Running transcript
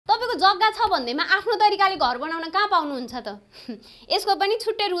जग्गा छ भन्दैमा आफ्नो तरिकाले घर बनाउन कहाँ पाउनुहुन्छ त यसको पनि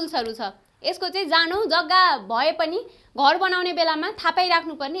छुट्टै रुल्सहरु छ यसको चाहिँ जानु जग्गा भए पनि घर बनाउने बेलामा थाहा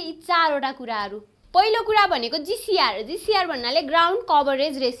पाइराख्नुपर्ने यी 4 वटा कुराहरु पहिलो कुरा भनेको जीसीआर भन्नाले ग्राउन्ड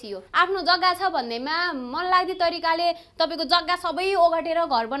कभरेज रेशियो आफ्नो जग्गा छ भन्दैमा मन लाग्दो तरिकाले तपाईको जग्गा सबै ओगटेर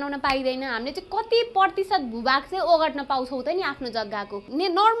घर बनाउन पाइदैन हामीले चाहिँ कति प्रतिशत भूभाग चाहिँ ओगट्न पाउँछौ त नि आफ्नो जग्गाको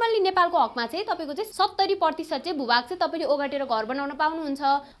नर्मली नेपालको हकमा चाहिँ तपाईको चाहिँ 70% चाहिँ भूभाग चाहिँ तपाईले ओगटेर घर बनाउन पाउनुहुन्छ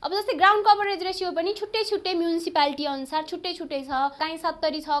अब जस्तै ग्राउन्ड कभरेज रेशियो पनि छुट्टै छुट्टै म्युनिसिपालिटी अनुसार छुट्टै छुट्टै छ कहीं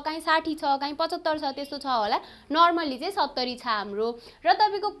 70 छ कहीं 60 छ कहीं 75 छ त्यस्तो छ होला नर्मली चाहिँ 70 छ हाम्रो र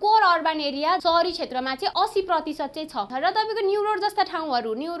तपाईको कोर अर्बन एरिया शहरी क्षेत्रमा चाहिँ 80% चाहिँ छ र तपाईको न्यू रोड जस्ता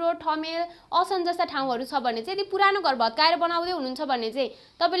ठाउँहरु न्यू रोड ठमेल असन जस्ता ठाउँहरु छ भने चाहिँ यदि पुरानो घर भत्काएर बनाउँदै हुनुहुन्छ भने चाहिँ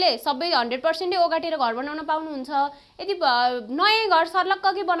तपाईले सबै 100% ओगटेर घर बनाउन पाउनुहुन्छ यदि नयाँ घर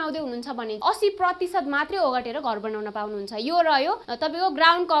सर्लक्ककै बनाउँदै हुनुहुन्छ भने 80% मात्रै ओगटेर घर बनाउन पाउनुहुन्छ यो रह्यो तपाईको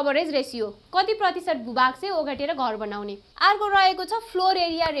ग्राउन्ड कभरेज रेशियो कति प्रतिशत भूभाग चाहिँ ओगटेर घर बनाउने अर्को रहेको छ फ्लोर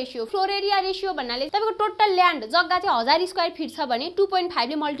एरिया रेशियो भन्नाले तपाईको टोटल ल्यान्ड जग्गा चाहिँ 1000 स्क्वायर फिट छ भने 2.5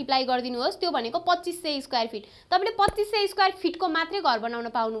 ले मल्टिप्लाई गरिदिनुहोस् त्यो भनेको 2500 स्क्वायर फिट तपाईले 2500 स्क्वायर फिटको मात्रै घर बनाउन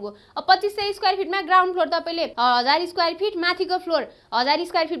पाउनुभयो अब 2500 स्क्वायर फिटमा ग्राउन्ड फ्लोर तपाईले 1000 स्क्वायर फिट माथिको फ्लोर 1000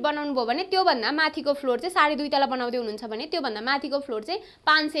 स्क्वायर फिट बनाउनु भयो भने त्यो भन्दा माथिको फ्लोर चाहिँ 2.5 तला बनाउँदै हुनुहुन्छ भने त्यो भन्दा माथिको फ्लोर चाहिँ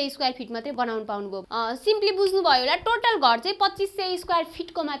 500 स्क्वायर फिट मात्रै बनाउन पाउनुभयो सिम्पली बुझ्नु भयो होला टोटल घर चाहिँ 2500 स्क्वायर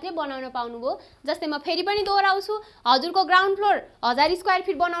फिटको मात्रै बनाउन पाउनुभयो जस्तै म फेरि पनि दोहोराउँछु हजुरको ग्राउन्ड फ्लोर 1000 स्क्वायर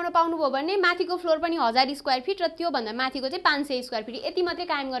फिट बनाउन पाउनुभयो भने माथिको फ्लोर पनि 1000 स्क्वायर फिट र त्यो भन्दा माथिको चाहिँ 500 स्क्वायर फिट यति मात्रै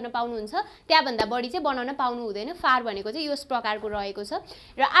कायम गर्न पाउनुहुन्छ त्या भन्दा बढी चाहिँ बनाउन पाउनु हुँदैन फार भनेको चाहिँ यस प्रकारको रहेको छ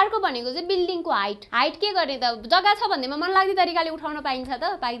र अर्को भनेको चाहिँ बिल्डिङको हाइट के गर्ने त जग्गा छ भन्दैमा मन लाग्दो तरिकाले उठाउन पाइन्छ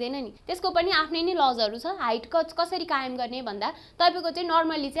त पाइदैन नि त्यसको पनि आफ्नै नै लजहरु छ हाइट कसरी कायम गर्ने भन्दा तपाईको चाहिँ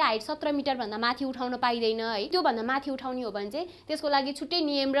नर्मली चाहिँ हाइट 17 मिटर भन्दा माथि उठाउन पाइदैन है त्यो भन्दा माथि उठाउने हो भने चाहिँ त्यसको लागि छुट्टै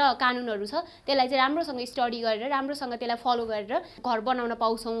नियम र कानुनहरु छ त्यसलाई चाहिँ राम्रोसँग स्टडी गरेर राम्रोसँग त्यसलाई फलो गरेर घर बनाउन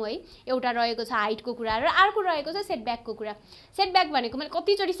पाउँछौं है एउटा रहेको छ हाइटको कुरा र अर्को रहेको छ सेटब्याकको कुरा सेटब्याक भनेको मैले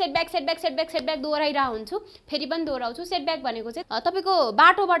कतिचोटी सेटब्याक दोहोराइरा हुन्छु फेरि पनि दोहोराउँछु सेटब्याक भनेको चाहिँ तपाईको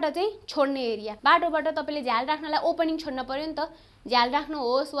बाटोबाट चाहिँ छोड्ने एरिया बाटोबाट तपाईले झ्याल राख्नलाई ओपनिङ छोड्न पर्यो नि त झ्याल राख्नु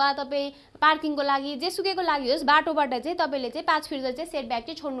होस् वा तपाई पार्किङको लागि जेसुकैको लागि होस् बाटोबाट चाहिँ तपाईले चाहिँ 5 फिट चाहिँ सेटब्याक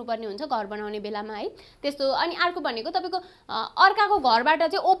चाहिँ छोड्नु पर्ने हुन्छ घर बनाउने बेलामा है त्यस्तो अनि अर्को भनेको तपाईको अर्काको घरबाट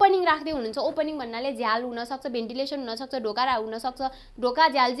चाहिँ ओपनिङ राख्दै हुनुहुन्छ ओपनिङ भन्नाले झ्याल हुन सक्छ भेन्टिलेसन हुन सक्छ ढोका हुन सक्छ ढोका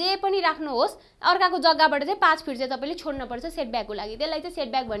झ्याल जे पनि राख्नु होस् अर्काको जग्गाबाट चाहिँ 5 फिट चाहिँ तपाईले छोड्न पर्छ सेटब्याकको लागि त्यसलाई चाहिँ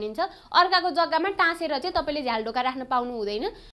सेटब्याक भनिन्छ अर्काको जग्गामा टाँसेर चाहिँ तपाईले झ्याल ढोका राख्न पाउनु हुँदैन